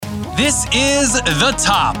This is The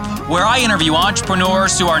Top, where I interview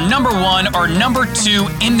entrepreneurs who are number one or number two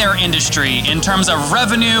in their industry in terms of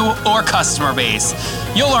revenue or customer base.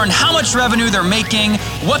 You'll learn how much revenue they're making,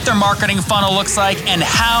 what their marketing funnel looks like, and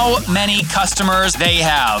how many customers they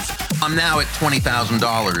have. I'm now at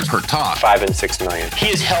 $20,000 per top. 5 and 6 million. He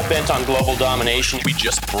is hell-bent on global domination. We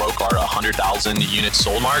just broke our 100,000 unit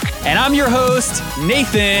sold mark. And I'm your host,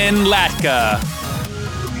 Nathan Latka.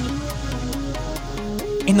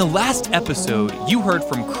 In the last episode, you heard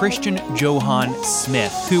from Christian Johan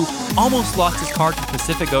Smith, who almost lost his car to the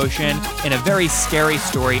Pacific Ocean in a very scary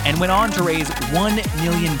story and went on to raise $1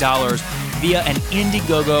 million via an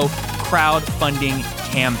Indiegogo crowdfunding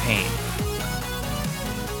campaign.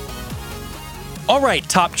 All right,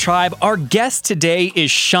 Top Tribe, our guest today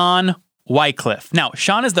is Sean Wycliffe. Now,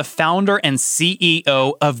 Sean is the founder and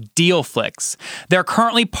CEO of Dealflix. They're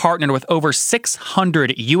currently partnered with over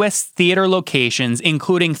 600 U.S. theater locations,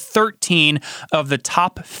 including 13 of the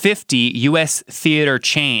top 50 U.S. theater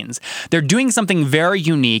chains. They're doing something very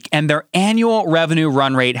unique, and their annual revenue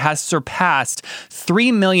run rate has surpassed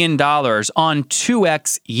 $3 million on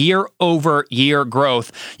 2x year-over-year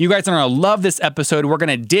growth. You guys are going to love this episode. We're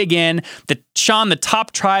going to dig in. Sean, the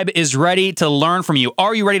Top Tribe is ready to learn from you.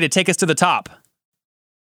 Are you ready to take us to the top?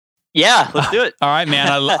 Yeah, let's do it. All right, man.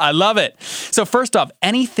 I love it. So first off,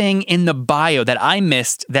 anything in the bio that I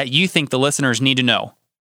missed that you think the listeners need to know?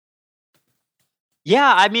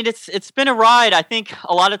 Yeah, I mean, it's been a ride. I think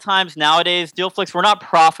a lot of times nowadays, Dealflix, we're not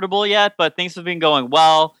profitable yet, but things have been going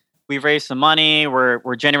well. We've raised some money.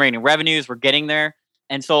 We're generating revenues. We're getting there.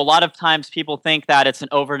 And so a lot of times people think that it's an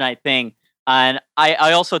overnight thing. And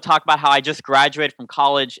I also talk about how I just graduated from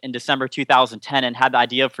college in December 2010 and had the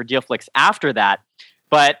idea for Dealflix after that.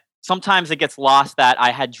 But sometimes it gets lost that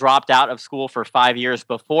I had dropped out of school for 5 years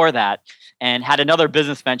before that and had another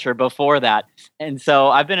business venture before that. And so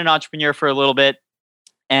I've been an entrepreneur for a little bit,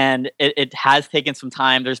 and it has taken some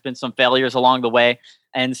time. There's been some failures along the way.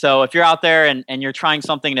 And so if you're out there and you're trying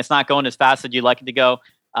something and it's not going as fast as you'd like it to go,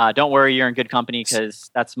 don't worry, you're in good company,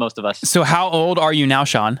 because that's most of us. So how old are you now,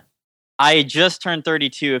 Sean? I just turned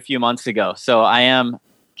 32 a few months ago, so I am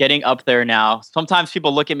getting up there now. Sometimes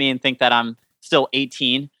people look at me and think that I'm still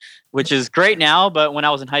 18, which is great now, but when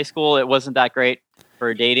I was in high school, it wasn't that great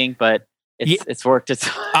for dating, but it's worked.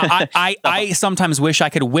 I sometimes wish I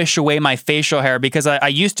could wish away my facial hair, because I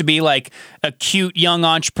used to be like a cute young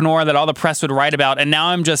entrepreneur that all the press would write about, and now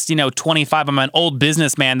I'm just 25. I'm an old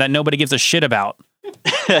businessman that nobody gives a shit about.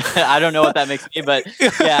 I don't know what that makes me, but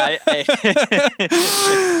yeah.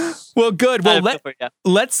 Well, good. Well,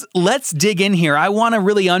 let's dig in here. I want to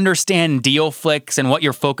really understand Dealflix and what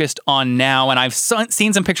you're focused on now. And I've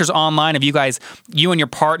seen some pictures online of you and your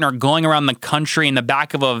partner going around the country in the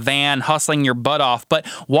back of a van, hustling your butt off. But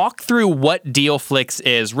walk through what Dealflix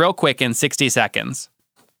is real quick in 60 seconds.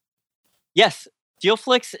 Yes,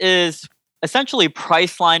 Dealflix is essentially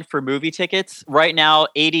Priceline for movie tickets. Right now,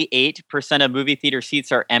 88% of movie theater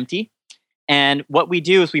seats are empty. And what we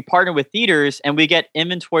do is we partner with theaters and we get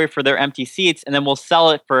inventory for their empty seats, and then we'll sell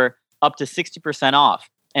it for up to 60% off.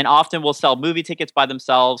 And often we'll sell movie tickets by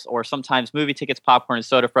themselves, or sometimes movie tickets, popcorn, and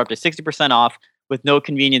soda for up to 60% off with no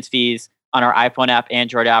convenience fees on our iPhone app,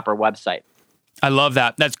 Android app, or website. I love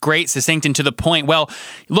that. That's great, succinct and to the point. Well,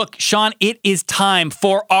 look, Sean, it is time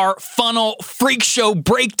for our funnel freak show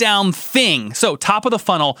breakdown thing. So, top of the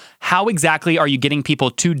funnel, how exactly are you getting people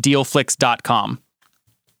to Dealflix.com?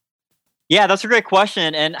 Yeah, that's a great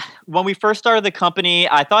question. And when we first started the company,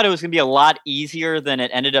 I thought it was going to be a lot easier than it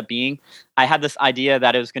ended up being. I had this idea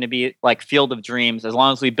that it was going to be like Field of Dreams. As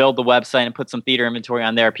long as we build the website and put some theater inventory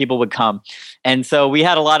on there, people would come. And so we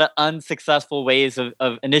had a lot of unsuccessful ways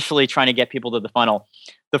of initially trying to get people to the funnel.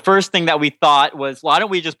 The first thing that we thought was, why don't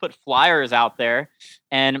we just put flyers out there?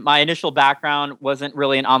 And my initial background wasn't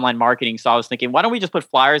really in online marketing. So I was thinking, why don't we just put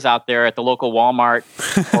flyers out there at the local Walmart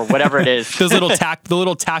or whatever it is? The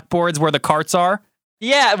little tack boards where the carts are?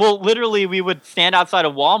 Yeah, well, literally, we would stand outside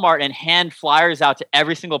of Walmart and hand flyers out to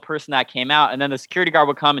every single person that came out. And then the security guard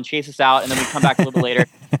would come and chase us out. And then we'd come back a little bit later.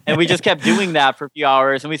 And we just kept doing that for a few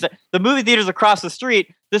hours. And we said, the movie theater's across the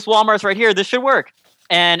street. This Walmart's right here. This should work.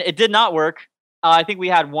 And it did not work. I think we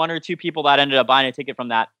had 1 or 2 people that ended up buying a ticket from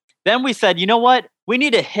that. Then we said, you know what? We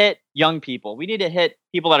need to hit young people. We need to hit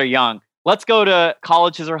people that are young. Let's go to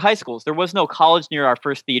colleges or high schools. There was no college near our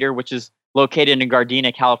first theater, which is located in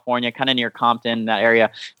Gardena, California, kind of near Compton, that area.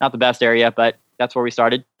 Not the best area, but that's where we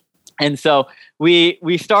started. And so we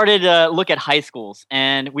started to look at high schools,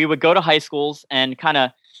 and we would go to high schools and kind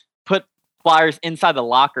of put flyers inside the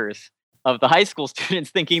lockers of the high school students,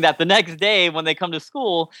 thinking that the next day when they come to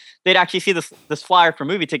school, they'd actually see this flyer for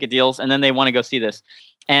movie ticket deals, and then they want to go see this.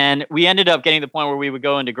 And we ended up getting to the point where we would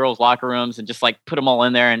go into girls' locker rooms and just like put them all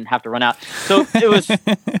in there and have to run out. So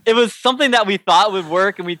it was something that we thought would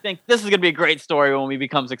work, and we think this is going to be a great story when we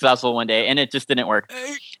become successful one day, and it just didn't work.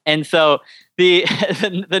 And so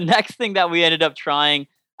the next thing that we ended up trying,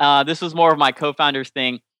 this was more of my co-founder's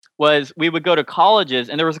thing, was we would go to colleges,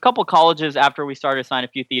 and there was a couple colleges after we started to sign a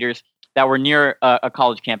few theaters that were near a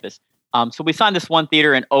college campus. So we signed this one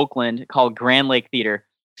theater in Oakland called Grand Lake Theater,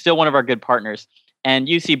 still one of our good partners. And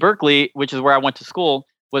UC Berkeley, which is where I went to school,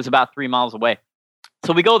 was about 3 miles away.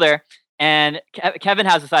 So we go there, and Kevin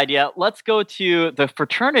has this idea. Let's go to the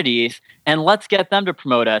fraternities and let's get them to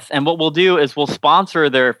promote us. And what we'll do is we'll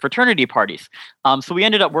sponsor their fraternity parties. So we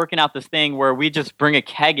ended up working out this thing where we just bring a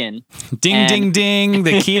keg in. Ding, ding, ding.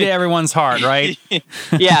 The key to everyone's heart, right?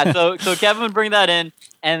 Yeah. So Kevin would bring that in,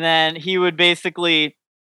 and then he would basically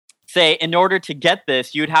say, in order to get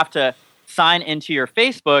this, you'd have to sign into your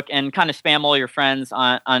Facebook and kind of spam all your friends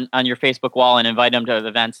on your Facebook wall and invite them to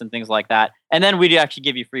events and things like that. And then we'd actually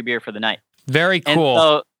give you free beer for the night. Very cool. And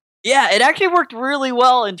so, yeah, it actually worked really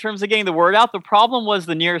well in terms of getting the word out. The problem was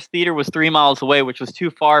the nearest theater was 3 miles away, which was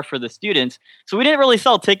too far for the students. So we didn't really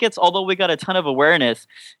sell tickets, although we got a ton of awareness.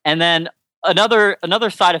 And then another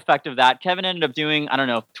side effect of that, Kevin ended up doing,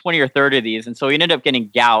 20 or 30 of these. And so he ended up getting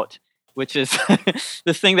gout, which is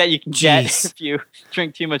this thing that you can get if you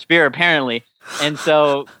drink too much beer, apparently. And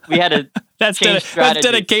so we had to change strategy. That's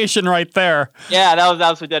dedication right there. Yeah, that was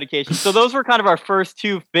absolute dedication. So those were kind of our first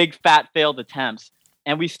two big, fat, failed attempts.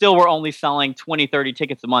 And we still were only selling 20, 30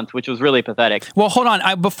 tickets a month, which was really pathetic. Well, hold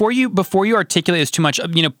on. Before you articulate this too much,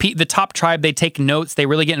 the Top Tribe, they take notes. They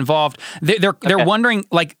really get involved. They're wondering,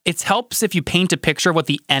 like, it helps if you paint a picture of what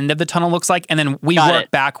the end of the tunnel looks like, and then we work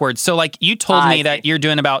backwards. So, like, you told me that you're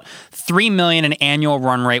doing about $3 million in annual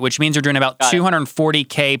run rate, which means you're doing about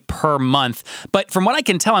 $240K per month. But from what I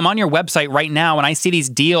can tell, I'm on your website right now, and I see these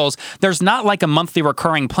deals. There's not like a monthly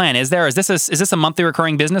recurring plan, is there? Is this a monthly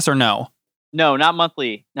recurring business or no? No, not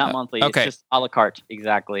monthly. Not monthly. Okay. It's just a la carte.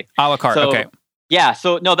 Exactly. A la carte. Okay. Yeah.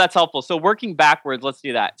 So no, that's helpful. So working backwards, let's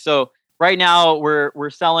do that. So right now we're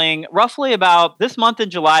selling roughly about this month in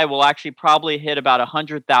July. We'll actually probably hit about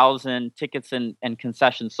 100,000 tickets and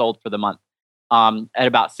concessions sold for the month, at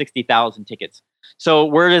about 60,000 tickets. So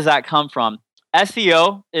where does that come from?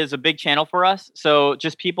 SEO is a big channel for us. So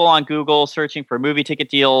just people on Google searching for movie ticket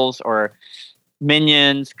deals or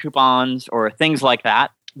minions, coupons, or things like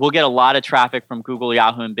that. We'll get a lot of traffic from Google,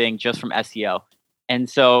 Yahoo, and Bing just from SEO. And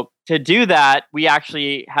so to do that, we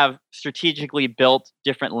actually have strategically built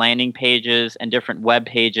different landing pages and different web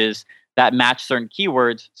pages that match certain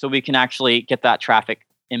keywords so we can actually get that traffic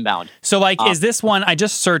inbound. So like, is this one, I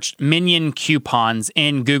just searched minion coupons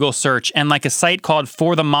in Google search, and like a site called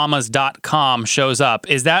forthemamas.com shows up.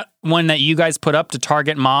 Is that one that you guys put up to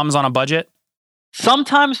target moms on a budget?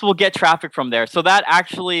 Sometimes we'll get traffic from there. So that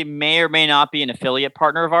actually may or may not be an affiliate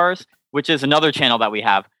partner of ours, which is another channel that we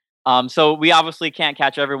have. So we obviously can't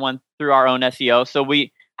catch everyone through our own SEO. So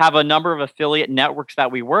we have a number of affiliate networks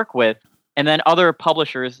that we work with. And then other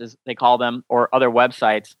publishers, as they call them, or other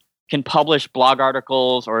websites can publish blog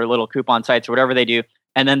articles or little coupon sites or whatever they do.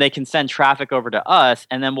 And then they can send traffic over to us,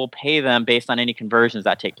 and then we'll pay them based on any conversions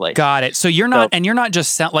that take place. Got it. So you're not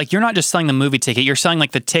just selling the movie ticket. You're selling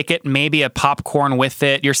like the ticket, maybe a popcorn with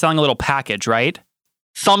it. You're selling a little package, right?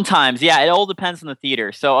 Sometimes, yeah. It all depends on the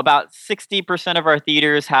theater. So about 60% of our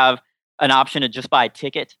theaters have an option to just buy a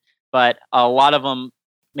ticket, but a lot of them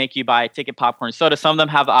make you buy a ticket, popcorn, soda. Some of them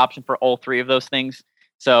have the option for all three of those things.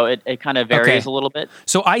 So it kind of varies a little bit.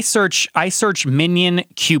 So I search Minion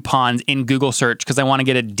coupons in Google search because I want to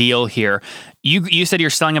get a deal here. You said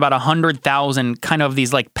you're selling about 100,000 kind of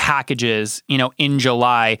these like packages, in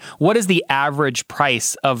July. What is the average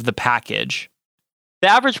price of the package? The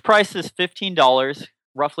average price is $15,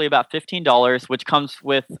 roughly about $15, which comes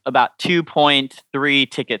with about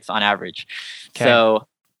 2.3 tickets on average. Okay. So,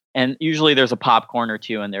 and usually there's a popcorn or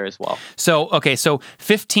two in there as well. So, okay, so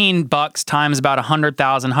 $15 times about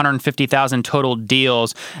 100,000, 150,000 total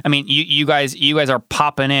deals. I mean, you guys are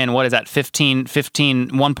popping in, what is that,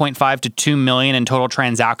 1.5 to 2 million in total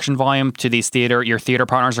transaction volume to these your theater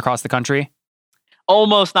partners across the country?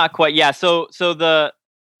 Almost, not quite. Yeah, so the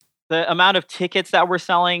amount of tickets that we're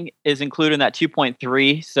selling is included in that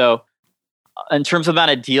 2.3. So in terms of the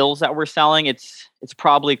amount of deals that we're selling, it's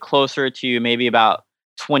probably closer to maybe about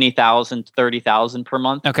 20,000, 30,000 per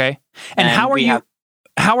month. Okay. And how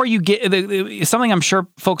how are you something I'm sure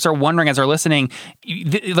folks are wondering as they're listening,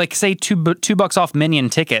 like say $2 off Minion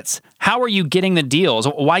tickets. How are you getting the deals?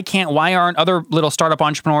 Why aren't other little startup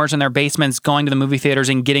entrepreneurs in their basements going to the movie theaters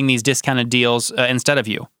and getting these discounted deals instead of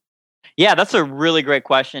you? Yeah, that's a really great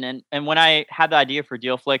question. And when I had the idea for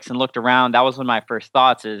DealFlix and looked around, that was one of my first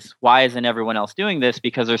thoughts is, why isn't everyone else doing this?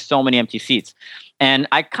 Because there's so many empty seats. And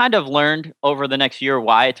I kind of learned over the next year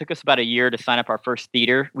why. It took us about a year to sign up our first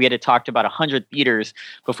theater. We had to talk to about 100 theaters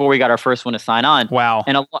before we got our first one to sign on. Wow.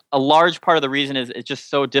 And a large part of the reason is it's just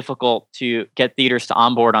so difficult to get theaters to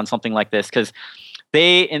onboard on something like this, because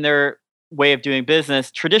they, in their way of doing business,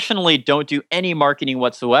 traditionally don't do any marketing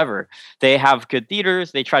whatsoever. They have good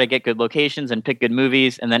theaters, they try to get good locations and pick good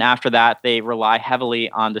movies, and then after that they rely heavily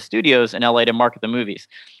on the studios in LA to market the movies.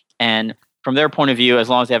 And from their point of view, as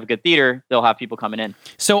long as they have a good theater, they'll have people coming in.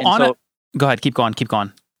 Go ahead, keep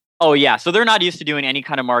going. Oh yeah, so they're not used to doing any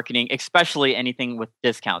kind of marketing, especially anything with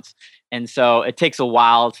discounts. And so it takes a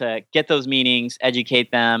while to get those meetings, educate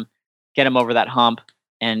them, get them over that hump,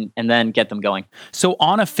 and then get them going. So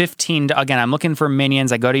on a again, I'm looking for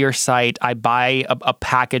Minions. I go to your site. I buy a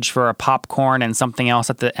package for a popcorn and something else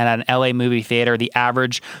at an LA movie theater. The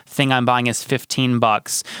average thing I'm buying is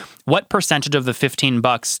 $15. What percentage of the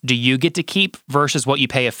 $15 do you get to keep versus what you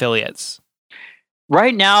pay affiliates?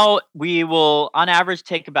 Right now, we will, on average,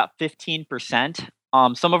 take about 15%.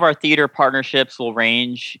 Some of our theater partnerships will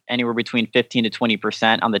range anywhere between 15 to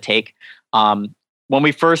 20% on the take. When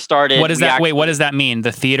we first started, what does that mean?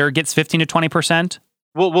 The theater gets 15 to 20%?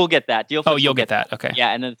 We'll get that. You'll get that. Okay.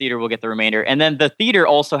 Yeah, and then the theater will get the remainder. And then the theater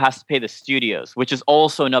also has to pay the studios, which is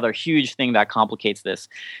also another huge thing that complicates this.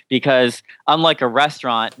 Because unlike a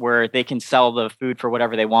restaurant where they can sell the food for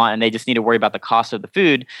whatever they want and they just need to worry about the cost of the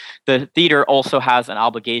food, the theater also has an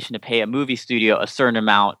obligation to pay a movie studio a certain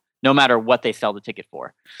amount, no matter what they sell the ticket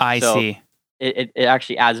for. I see. It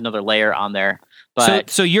actually adds another layer on there.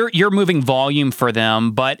 But so you're moving volume for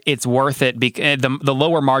them, but it's worth it because the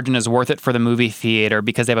lower margin is worth it for the movie theater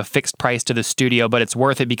because they have a fixed price to the studio, but it's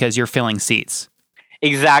worth it because you're filling seats.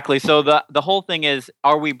 Exactly. So the whole thing is,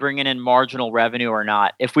 are we bringing in marginal revenue or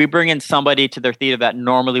not? If we bring in somebody to their theater that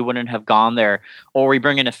normally wouldn't have gone there, or we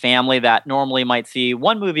bring in a family that normally might see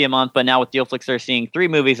one movie a month, but now with DealFlix they're seeing 3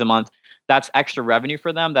 movies a month, that's extra revenue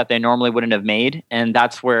for them that they normally wouldn't have made, and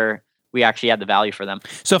that's where we actually add the value for them.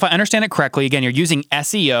 So if I understand it correctly, again, you're using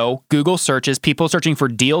SEO, Google searches, people searching for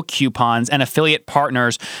deal coupons, and affiliate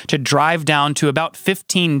partners to drive down to about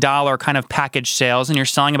 $15 kind of package sales, and you're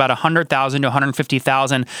selling about $100,000 to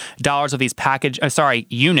 $150,000 of these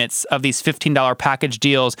units of these $15 package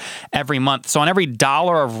deals every month. So on every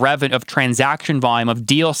dollar of revenue, of transaction volume, of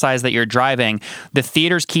deal size that you're driving, the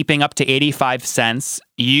theater's keeping up to 85 cents.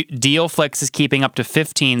 DealFlix is keeping up to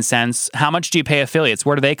 15 cents. How much do you pay affiliates?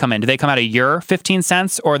 Where do they come in? Do they come out of your 15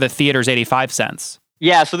 cents or the theater's 85 cents?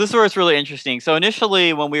 Yeah, so this is where it's really interesting. So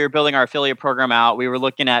initially, when we were building our affiliate program out, we were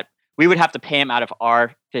looking at, we would have to pay them out of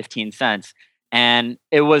our 15 cents. And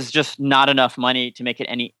it was just not enough money to make it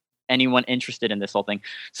anyone interested in this whole thing.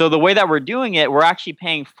 So the way that we're doing it, we're actually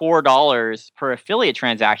paying $4 per affiliate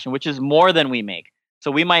transaction, which is more than we make.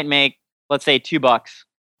 So we might make, let's say, $2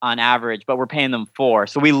 on average, but we're paying them $4.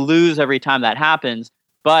 So we lose every time that happens.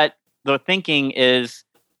 But the thinking is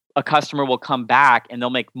a customer will come back and they'll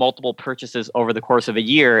make multiple purchases over the course of a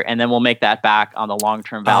year, and then we'll make that back on the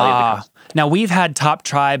long-term value of the customer. Now, we've had Top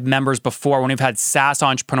Tribe members before when we've had SaaS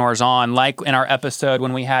entrepreneurs on, like in our episode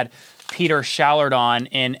when we had Peter Shallard on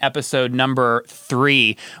in episode number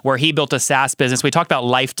 3, where he built a SaaS business. We talked about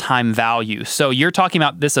lifetime value. So you're talking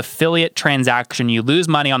about this affiliate transaction. You lose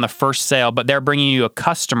money on the first sale, but they're bringing you a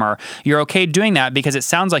customer. You're okay doing that because it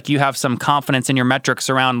sounds like you have some confidence in your metrics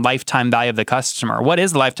around lifetime value of the customer. What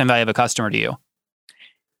is the lifetime value of a customer to you?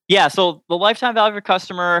 Yeah, so the lifetime value of a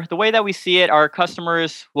customer, the way that we see it, our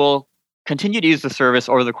customers will continue to use the service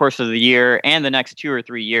over the course of the year and the next 2 or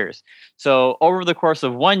 3 years. So over the course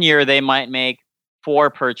of 1 year, they might make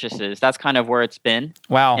 4 purchases. That's kind of where it's been.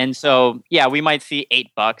 Wow. And so, yeah, we might see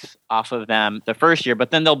 $8 off of them the first year,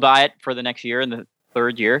 but then they'll buy it for the next year and the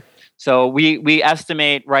third year. So we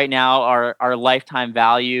estimate right now our lifetime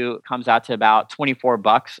value comes out to about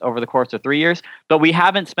 $24 over the course of 3 years. But we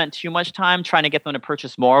haven't spent too much time trying to get them to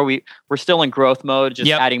purchase more. We're still in growth mode,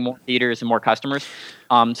 just adding more theaters and more customers.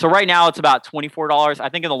 So right now it's about $24. I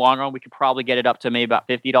think in the long run we could probably get it up to maybe about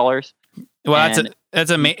 $50. Well,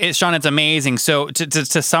 Sean, it's amazing. So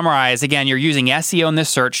to summarize, again, you're using SEO in this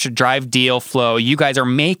search to drive deal flow. You guys are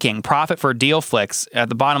making profit for DealFlix. At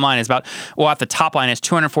the bottom line is at the top line is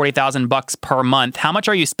 $240,000 per month. How much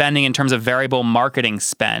are you spending in terms of variable marketing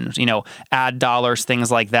spend? Ad dollars, things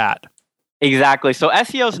like that. Exactly. So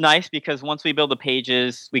SEO is nice because once we build the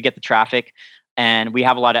pages, we get the traffic, and we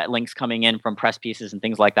have a lot of links coming in from press pieces and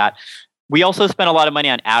things like that. We also spend a lot of money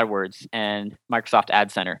on AdWords and Microsoft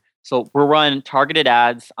Ad Center. So we're running targeted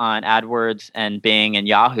ads on AdWords and Bing and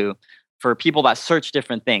Yahoo for people that search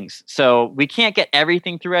different things. So we can't get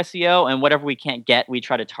everything through SEO, and whatever we can't get, we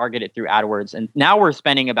try to target it through AdWords. And now we're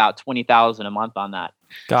spending about $20,000 a month on that.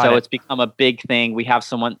 So it's become a big thing. We have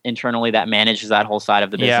someone internally that manages that whole side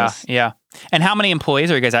of the business. Yeah. And how many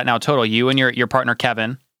employees are you guys at now total? You and your partner,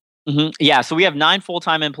 Kevin? Mm-hmm. Yeah. So we have 9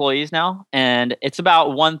 full-time employees now, and it's about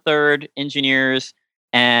 1/3 engineers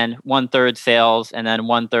and 1/3 sales, and then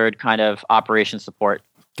 1/3 kind of operation support.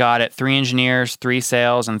 Got it. 3 engineers, 3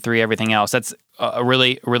 sales, and 3 everything else. That's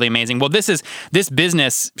really, really amazing. Well, this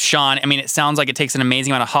business, Sean, I mean, it sounds like it takes an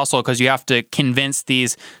amazing amount of hustle because you have to convince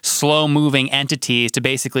these slow-moving entities to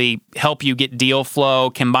basically help you get deal flow,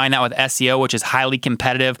 combine that with SEO, which is highly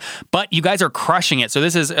competitive. But you guys are crushing it. So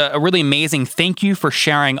this is a really amazing. Thank you for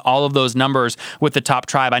sharing all of those numbers with the Top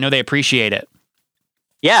Tribe. I know they appreciate it.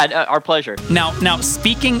 Yeah, our pleasure. Now,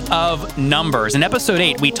 speaking of numbers, in episode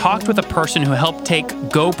 8, we talked with a person who helped take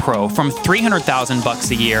GoPro from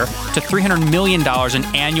 $300,000 a year to $300 million in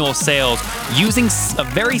annual sales using a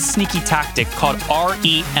very sneaky tactic called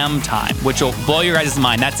REM time, which will blow your guys'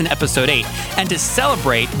 mind. That's in episode 8. And to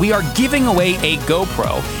celebrate, we are giving away a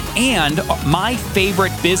GoPro and my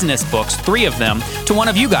favorite business books, 3 of them, to one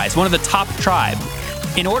of you guys, one of the Top Tribe.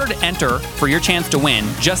 In order to enter for your chance to win,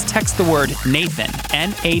 just text the word Nathan,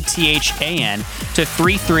 Nathan, to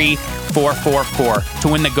 33444 to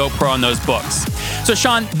win the GoPro on those books. So,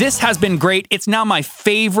 Sean, this has been great. It's now my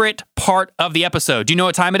favorite part of the episode. Do you know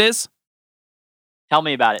what time it is? Tell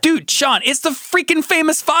me about it. Dude, Sean, it's the freaking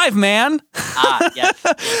famous 5, man. Yes.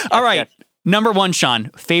 All right. Yes. Number 1,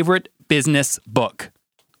 Sean, favorite business book.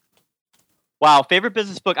 Wow, favorite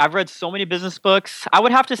business book. I've read so many business books. I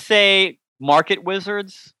would have to say Market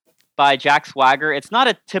Wizards by Jack Swagger. It's not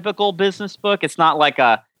a typical business book. It's not like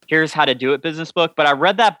a here's how to do it business book, but I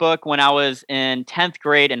read that book when I was in 10th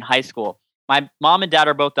grade in high school. My mom and dad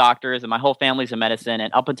are both doctors, and my whole family's in medicine.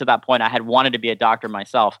 And up until that point, I had wanted to be a doctor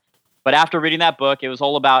myself. But after reading that book, it was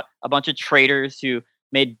all about a bunch of traders who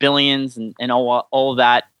made billions and all of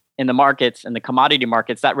that in the markets and the commodity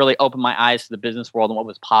markets. That really opened my eyes to the business world and what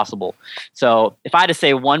was possible. So if I had to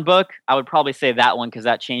say one book, I would probably say that one because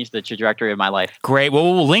that changed the trajectory of my life. Great. Well,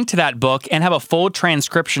 we'll link to that book and have a full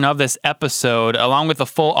transcription of this episode along with a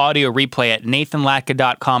full audio replay at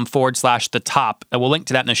nathanlatka.com/the top. And we'll link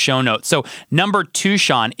to that in the show notes. So number 2,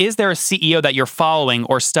 Sean, is there a CEO that you're following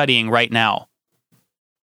or studying right now?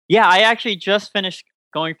 Yeah, I actually just finished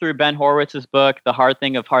going through Ben Horowitz's book, The Hard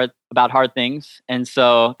Thing about Hard Things. And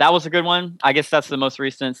so that was a good one. I guess that's the most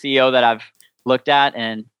recent CEO that I've looked at,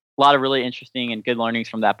 and a lot of really interesting and good learnings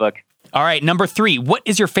from that book. All right, number 3, what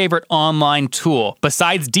is your favorite online tool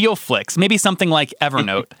besides DealFlix? Maybe something like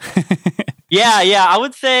Evernote. Yeah. I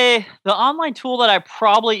would say the online tool that I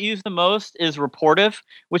probably use the most is Reportive,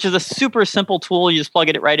 which is a super simple tool. You just plug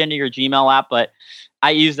it right into your Gmail app, but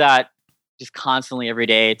I use that just constantly every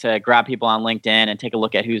day to grab people on LinkedIn and take a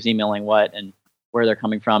look at who's emailing what and where they're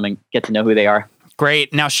coming from and get to know who they are.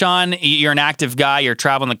 Great. Now, Sean, you're an active guy. You're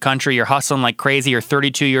traveling the country. You're hustling like crazy. You're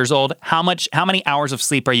 32 years old. How many hours of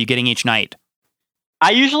sleep are you getting each night? I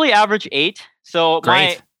usually average 8. So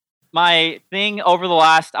Great. my thing over the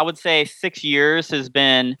last, I would say 6 years has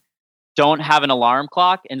been don't have an alarm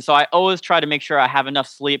clock. And so I always try to make sure I have enough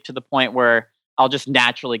sleep to the point where I'll just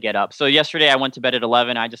naturally get up. So yesterday I went to bed at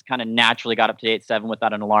 11. I just kind of naturally got up to 8-7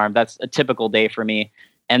 without an alarm. That's a typical day for me.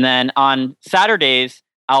 And then on Saturdays,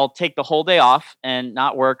 I'll take the whole day off and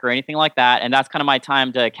not work or anything like that. And that's kind of my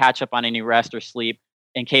time to catch up on any rest or sleep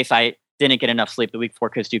in case I didn't get enough sleep the week before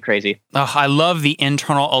because too crazy. Oh, I love the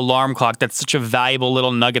internal alarm clock. That's such a valuable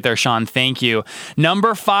little nugget there, Sean. Thank you.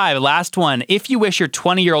 Number 5, last one. If you wish your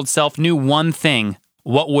 20-year-old self knew one thing,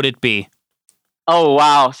 what would it be? Oh,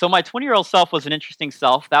 wow. So my 20-year-old self was an interesting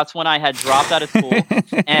self. That's when I had dropped out of school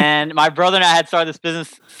and my brother and I had started this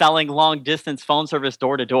business selling long distance phone service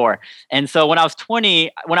door to door. And so when I was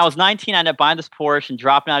 19, I ended up buying this Porsche and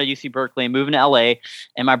dropping out of UC Berkeley and moving to LA.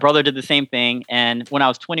 And my brother did the same thing. And when I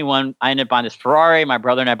was 21, I ended up buying this Ferrari. My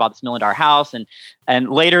brother and I bought this $1 million house. And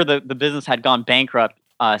later the business had gone bankrupt,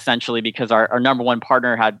 essentially because our number one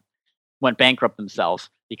partner went bankrupt themselves,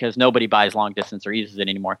 because nobody buys long distance or uses it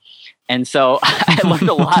anymore. And so I learned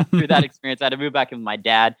a lot through that experience. I had to move back in with my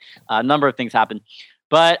dad. A number of things happened.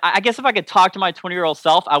 But I guess if I could talk to my 20-year-old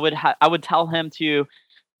self, I would tell him to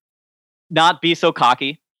not be so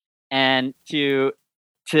cocky and to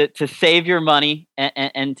save your money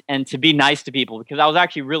and to be nice to people, because I was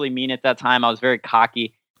actually really mean at that time. I was very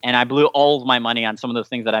cocky And I blew all of my money on some of those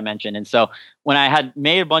things that I mentioned. And so when I had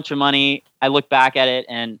made a bunch of money, I looked back at it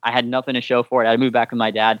and I had nothing to show for it. I moved back with my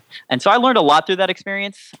dad. And so I learned a lot through that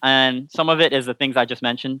experience. And some of it is the things I just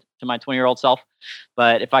mentioned to my 20-year-old self.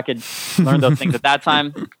 But if I could learn those things at that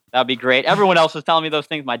time, that would be great. Everyone else was telling me those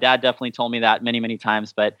things. My dad definitely told me that many, many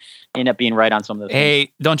times, but he ended up being right on some of those things.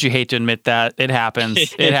 Hey, don't you hate to admit that? It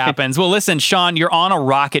happens. It happens. Well, listen, Sean, you're on a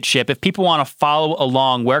rocket ship. If people want to follow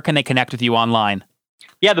along, where can they connect with you online?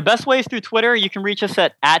 Yeah, the best way is through Twitter. You can reach us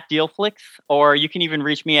at @DealFlix, or you can even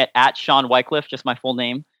reach me at Sean Wycliffe, just my full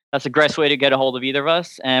name. That's the best way to get a hold of either of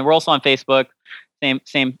us. And we're also on Facebook.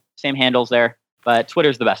 Same handles there, but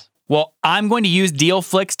Twitter's the best. Well, I'm going to use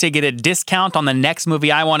DealFlix to get a discount on the next movie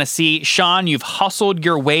I want to see. Sean, you've hustled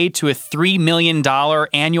your way to a $3 million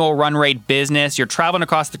annual run rate business. You're traveling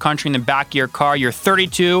across the country in the back of your car. You're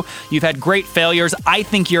 32. You've had great failures. I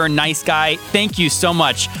think you're a nice guy. Thank you so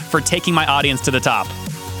much for taking my audience to the top.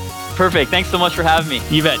 Perfect. Thanks so much for having me.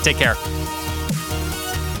 You bet. Take care.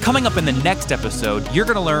 Coming up in the next episode, you're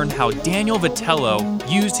going to learn how Daniel Vitello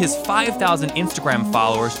used his 5,000 Instagram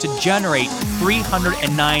followers to generate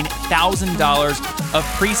 $309,000 of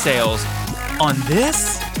pre-sales on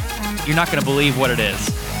this. You're not going to believe what it is.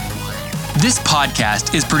 This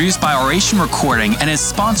podcast is produced by Oration Recording and is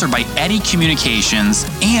sponsored by Eddy Communications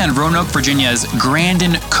and Roanoke, Virginia's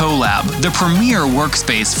Grandin CoLab, the premier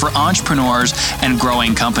workspace for entrepreneurs and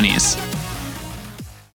growing companies.